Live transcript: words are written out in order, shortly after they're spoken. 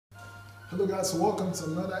Hello guys, welcome to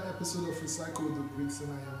another episode of Recycle with the Briggs,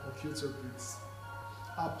 and I am Kg Briggs.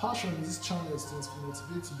 Our passion in this channel is to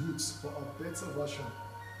motivate youths for a better version.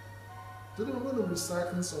 Today we're going to be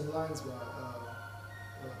recycling some lines by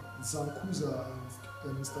Zankuza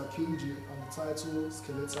and Mr. Kg, and the title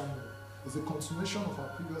Skeletal Moon. It's a continuation of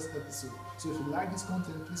our previous episode. So if you like this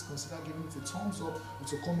content, please consider giving it a thumbs up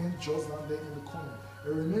with a comment just down there in the comment.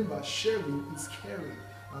 And remember, sharing is caring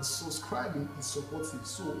and subscribing is supportive.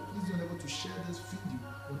 So please don't forget to share this video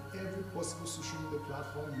on every possible social media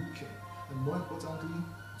platform you can. And more importantly,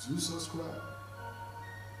 do subscribe.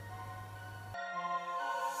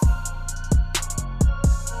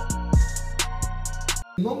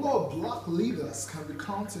 The number of black leaders can be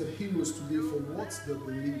counted heroes today for what they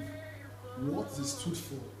believe, what they stood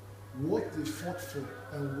for, what they fought for,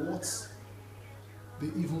 and what they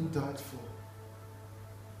even died for.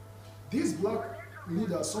 These black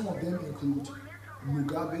leaders, some of them include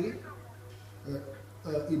Mugabe,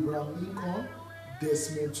 Abraham Lincoln,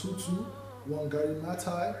 Desmond Tutu, Wangari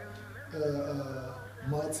Maathai,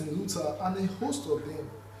 Martin Luther, and a host of them.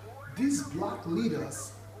 These black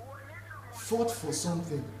leaders fought for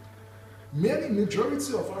something.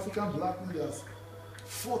 Majority of African black leaders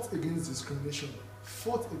fought against discrimination,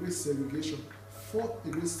 fought against segregation, fought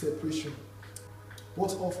against separation.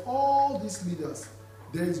 But of all these leaders,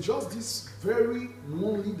 there is just this very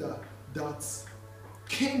one leader that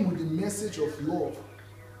came with the message of love,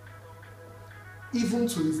 even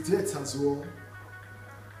to his death as well.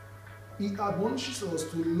 He admonishes us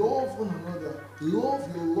to love one another,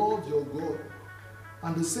 love your Lord your God.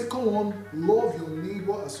 And the second one, love your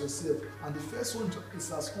neighbor as yourself. And the first one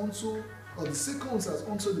is as unto, or the second one is as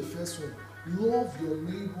unto the first one. Love your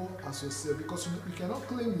neighbor as yourself, because you cannot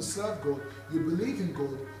claim you serve God, you believe in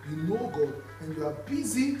God, you know God, and you are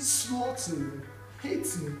busy slaughtering,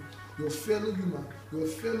 hating your fellow human, your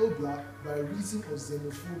fellow black, by reason of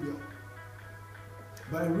xenophobia,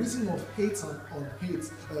 by reason of hate on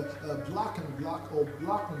hate, black and black, or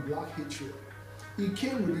black on black hatred. He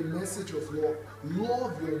came with a message of love.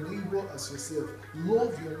 Love your neighbor as yourself.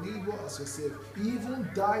 Love your neighbor as yourself. He even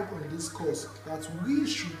died on this cause that we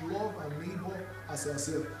should love our neighbor as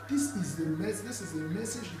ourselves. This is the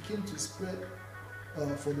message he came to spread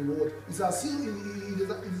for the world. It's as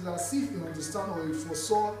if he understands or he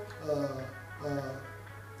foresaw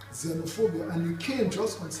xenophobia, and he came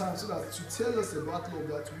just on time so that to tell us about love,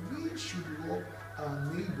 that we should love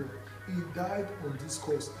our neighbor. He died on this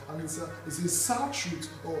cause, and it's a sad truth,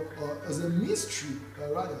 or as a mystery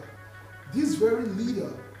rather. This very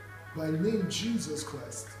leader by name Jesus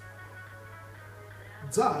Christ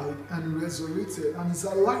died and resurrected and is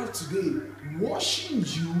alive today, washing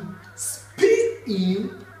you,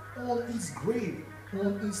 spitting on his grave,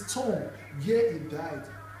 on his tomb where he died,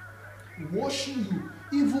 washing you,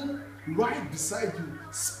 even right beside you,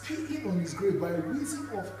 spitting on his grave by reason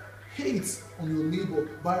of hate on your neighbor,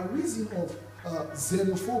 by reason of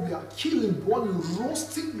xenophobia, killing, burning,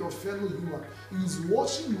 roasting your fellow human. He is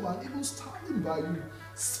watching you and even standing by you,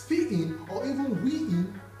 spitting or even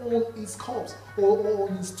weeing on his corpse, or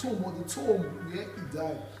on his tomb, or the tomb where he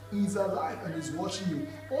died. He is alive and is watching you.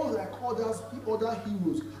 Unlike other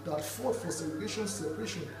heroes that fought for segregation,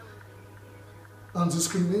 separation, and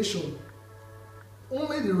discrimination,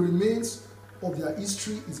 only the remains of their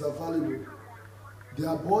history is available.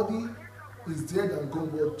 Their body is dead and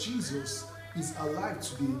gone, but Jesus is alive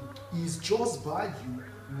today. He is just by you,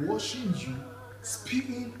 washing you,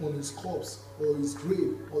 spitting on his corpse or his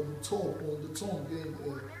grave, or the tomb, where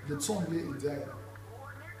he died.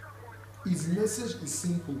 His message is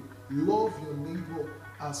simple: love your neighbor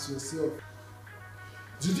as yourself.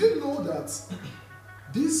 Did you know that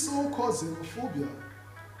this so-called xenophobia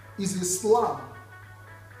is a slam,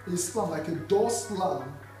 like a door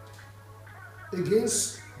slam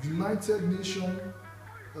against United Nations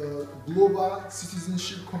global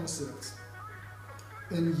citizenship concept?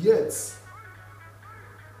 And yet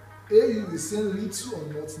AU is saying little or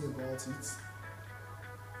nothing about it.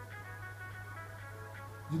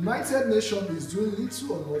 United Nations is doing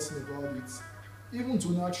little or nothing about it. Even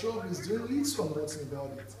Donald Trump is doing little or nothing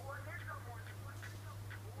about it.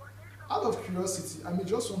 Out of curiosity, I may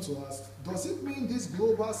just want to ask, does it mean this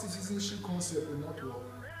global citizenship concept will not work?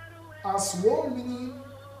 As one meaning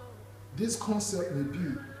this concept may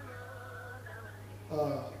be,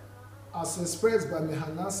 as expressed by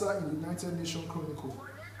Mehanasa in the United Nations Chronicle,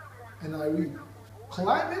 and I read: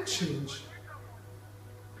 climate change,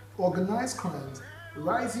 organized crimes,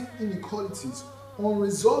 rising inequalities,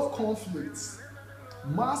 unresolved conflicts,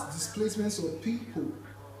 mass displacements of people,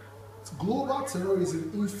 global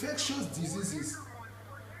terrorism, infectious diseases,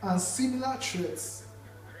 and similar threats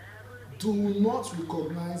Do not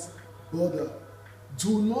recognize border.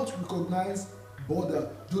 Do not recognize border.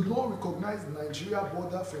 Do not recognize Nigeria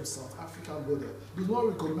border from South African border. Do not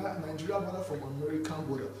recognize Nigeria border from American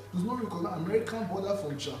border. Do not recognize American border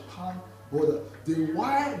from Japan border. Then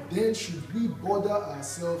why then should we border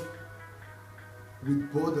ourselves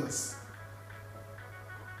with borders?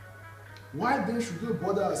 Why then should we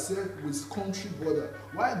border ourselves with country border?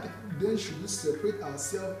 Why then should we separate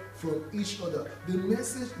ourselves from each other? The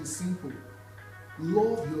message is simple.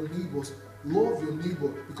 Love your neighbors. Love your neighbor,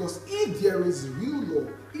 because if there is real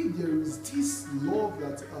love, if there is this love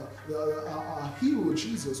that our hero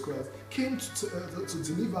Jesus Christ came to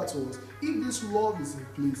deliver to us, if this love is in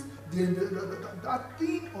place, then that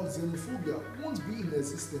thing of xenophobia won't be in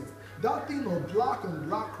existence. That thing of black on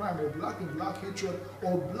black crime, or black on black hatred,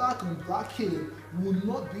 or black on black hate will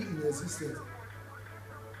not be in existence.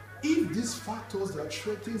 If these factors that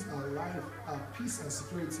threatens our life, our peace and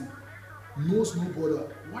security, knows no border,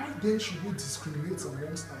 why then should we discriminate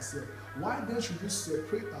amongst ourselves? Why then should we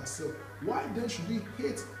separate ourselves? Why then should we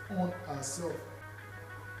hate on ourselves?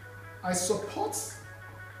 I support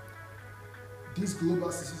this global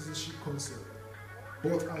citizenship concept,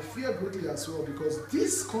 but I fear greatly as well, because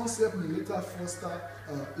this concept may later foster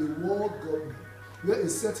a world government where a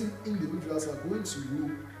certain individuals are going to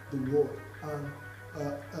rule the world, and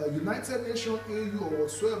United Nations, AU, or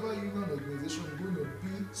whatsoever union organization is going to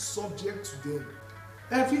be subject to them.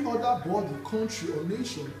 Every other body, country, or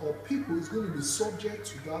nation, or people is going to be subject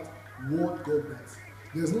to that world government.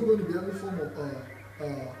 There's not going to be any form of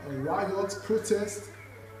a riot, protest,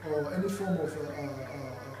 or any form of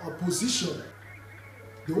opposition.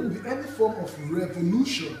 There won't be any form of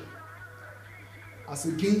revolution as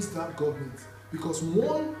against that government, because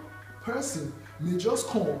one person may just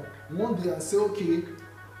come one day and say, okay,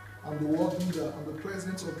 I'm the world leader, I'm the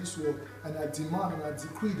president of this world, and I demand and I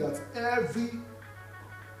decree that every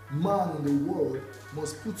man in the world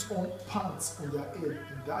must put on pants on their head.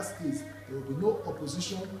 In that state, there will be no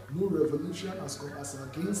opposition, no revolution as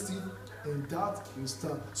against it, and that will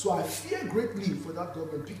stand. So I fear greatly for that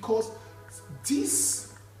government, because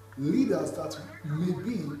these leaders that may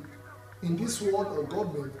be in this world of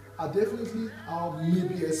government are definitely may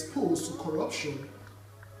be exposed to corruption,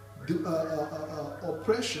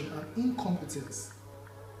 oppression, and incompetence.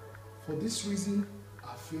 For this reason,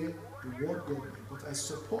 I fear the world government, but I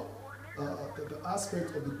support the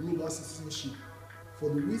aspect of the global citizenship, for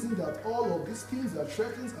the reason that all of these things that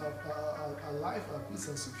threatens our life, our peace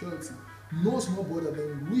and security knows no border.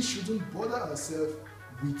 Then we shouldn't bother ourselves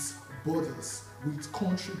with borders, with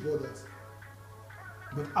country borders.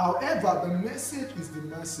 But however, the message is the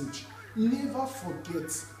message. Never forget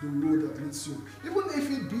the road that leads you. Even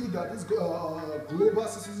if it be that this global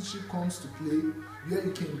citizenship comes to play, where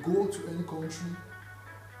you can go to any country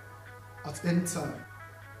at any time,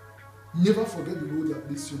 never forget the road that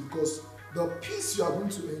leads you, because the peace you are going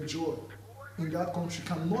to enjoy in that country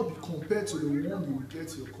cannot be compared to the one you will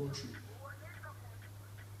get in your country.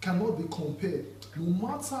 Cannot be compared. No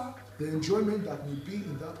matter the enjoyment that may be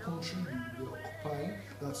in that country you will be occupying,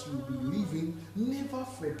 that you will be living, never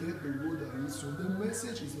forget the road that leads you. The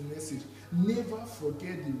message is the message. Never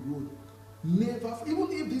forget the road. Never, even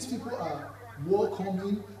if these people are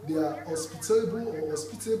welcoming, they are hospitable or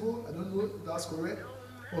hospitable, I don't know if that's correct,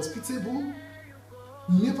 hospitable,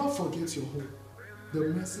 never forget your home. The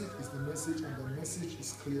message is the message, and the message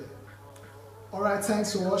is clear. Alright,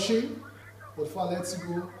 thanks for watching. But before I let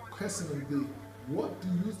you go, question of the day: what do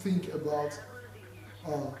you think about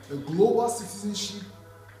a global citizenship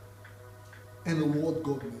and a world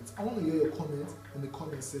government? I want to hear your comments in the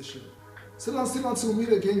comment section. Still until we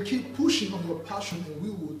meet again, keep pushing on your passion, and we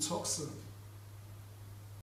will talk soon.